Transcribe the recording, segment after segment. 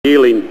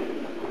Keeling.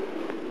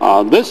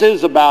 This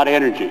is about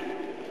energy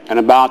and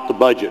about the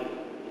budget.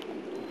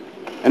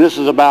 And this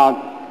is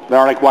about the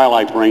Arctic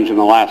Wildlife Range in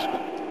Alaska.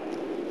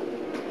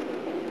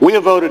 We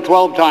have voted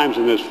 12 times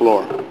in this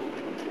floor.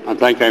 I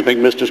think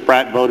Mr.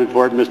 Spratt voted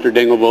for it, Mr.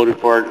 Dingell voted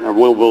for it, or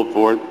will vote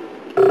for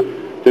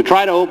it, to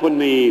try to open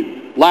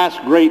the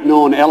last great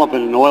known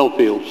elephant in oil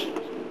fields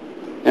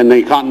in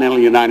the continental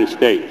United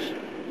States.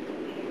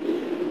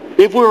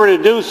 If we were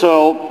to do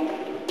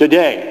so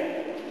today,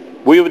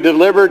 we would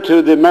deliver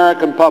to the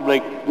American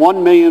public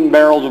 1 million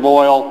barrels of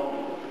oil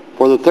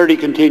for the 30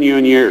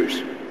 continuing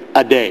years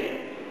a day.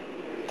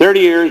 30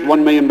 years,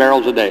 1 million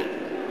barrels a day.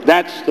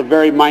 That's the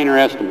very minor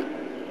estimate.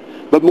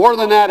 But more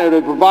than that, it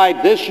would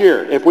provide this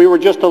year, if we were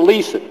just to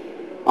lease it,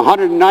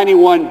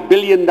 $191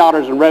 billion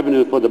in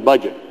revenue for the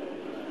budget.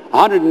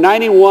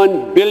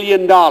 $191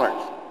 billion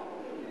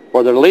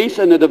for the lease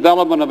and the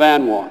development of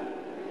ANWR.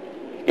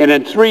 And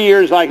in 3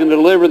 years, I can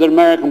deliver the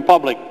American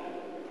public,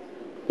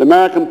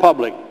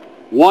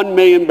 1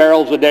 million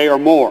barrels a day or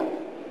more.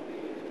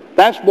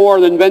 That's more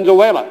than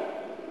Venezuela.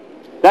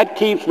 That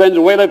keeps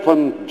Venezuela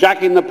from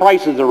jacking the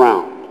prices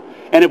around.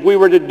 And if we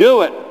were to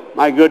do it,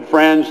 my good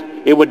friends,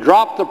 it would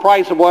drop the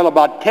price of oil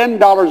about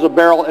 $10 a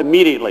barrel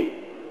immediately.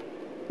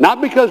 Not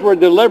because we're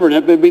delivering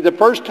it, but it would be the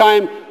first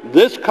time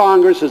this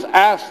Congress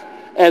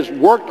has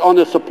worked on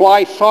the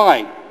supply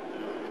side.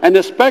 And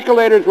the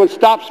speculators would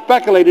stop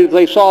speculating if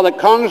they saw that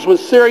Congress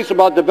was serious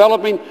about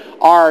developing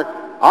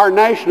our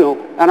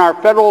national and our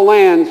federal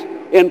lands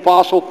in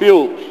fossil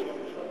fuels.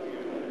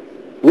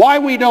 Why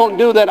we don't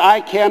do that,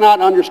 I cannot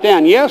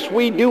understand. Yes,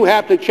 we do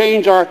have to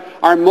change our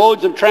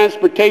modes of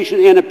transportation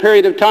in a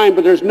period of time,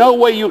 but there's no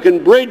way you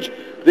can bridge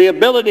the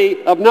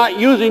ability of not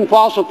using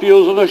fossil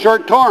fuels in the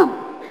short term.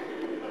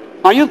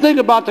 Now you think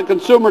about the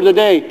consumer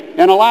today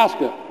in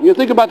Alaska. You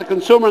think about the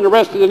consumer in the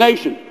rest of the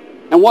nation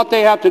and what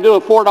they have to do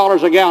at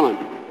 $4 a gallon.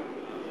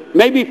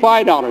 Maybe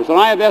 $5. And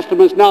I have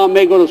estimates now it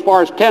may go as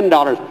far as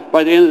 $10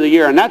 by the end of the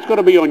year, and that's going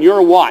to be on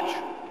your watch.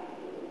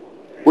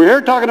 We're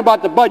here talking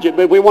about the budget,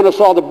 but if we want to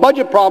solve the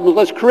budget problems,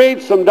 let's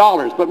create some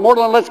dollars. But more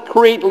than let's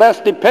create less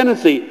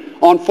dependency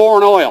on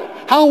foreign oil.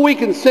 How we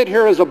can sit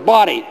here as a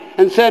body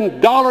and send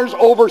dollars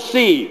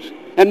overseas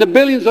and the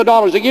billions of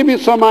dollars. To give you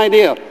some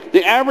idea,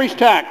 the average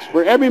tax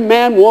for every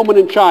man, woman,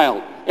 and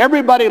child,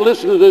 everybody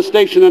listening to this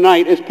station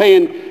tonight is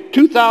paying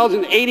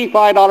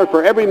 $2,085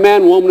 for every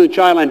man, woman, and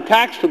child in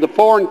tax to the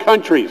foreign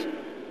countries,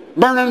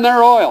 burning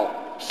their oil,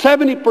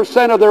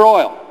 70% of their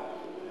oil.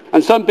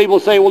 And some people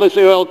say, well, it's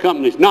the oil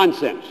companies.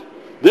 Nonsense.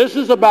 This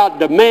is about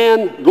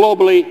demand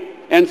globally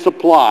and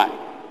supply.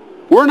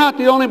 We're not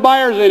the only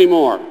buyers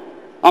anymore.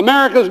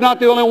 America's not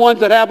the only ones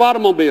that have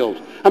automobiles.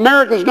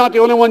 America's not the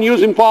only one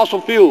using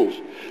fossil fuels.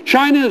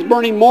 China is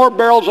burning more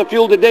barrels of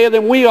fuel today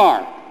than we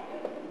are.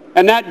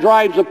 And that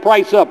drives the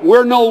price up.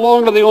 We're no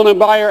longer the only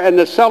buyer, and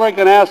the seller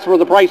can ask for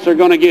the price they're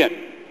going to get.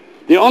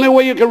 The only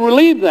way you can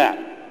relieve that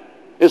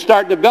is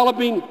start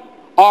developing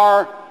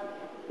our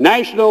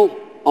national,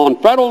 on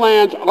federal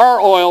lands, our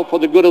oil for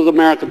the good of the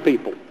American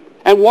people.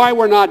 And why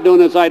we're not doing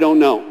this, I don't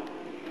know.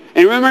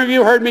 And remember,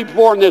 you heard me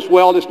before in this,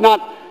 well, it's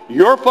not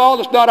your fault,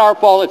 it's not our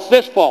fault, it's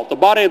this fault, the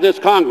body of this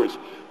Congress.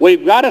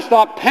 We've got to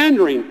stop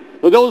pandering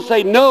to those who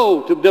say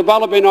no to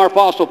developing our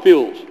fossil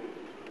fuels.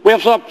 We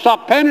have to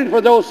stop pandering for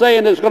those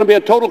saying there's going to be a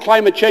total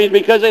climate change,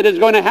 because it is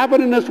going to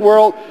happen in this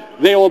world.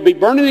 They will be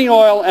burning the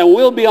oil, and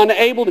we'll be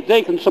unable to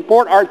take and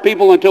support our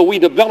people until we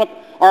develop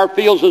our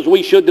fields as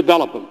we should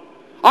develop them.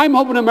 I'm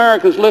hoping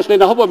America's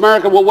listening. I hope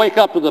America will wake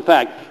up to the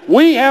fact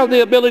we have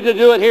the ability to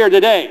do it here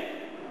today.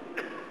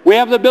 We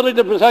have the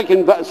ability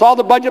to solve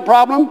the budget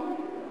problem,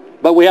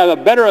 but we have a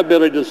better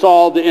ability to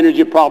solve the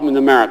energy problem in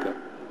America.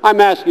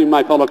 I'm asking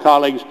my fellow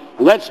colleagues,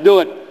 let's do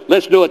it.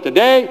 Let's do it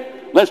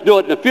today. Let's do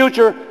it in the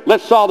future.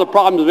 Let's solve the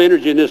problems of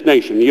energy in this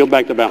nation. Yield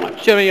back the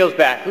balance. Gentleman yields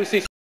back. Who seeks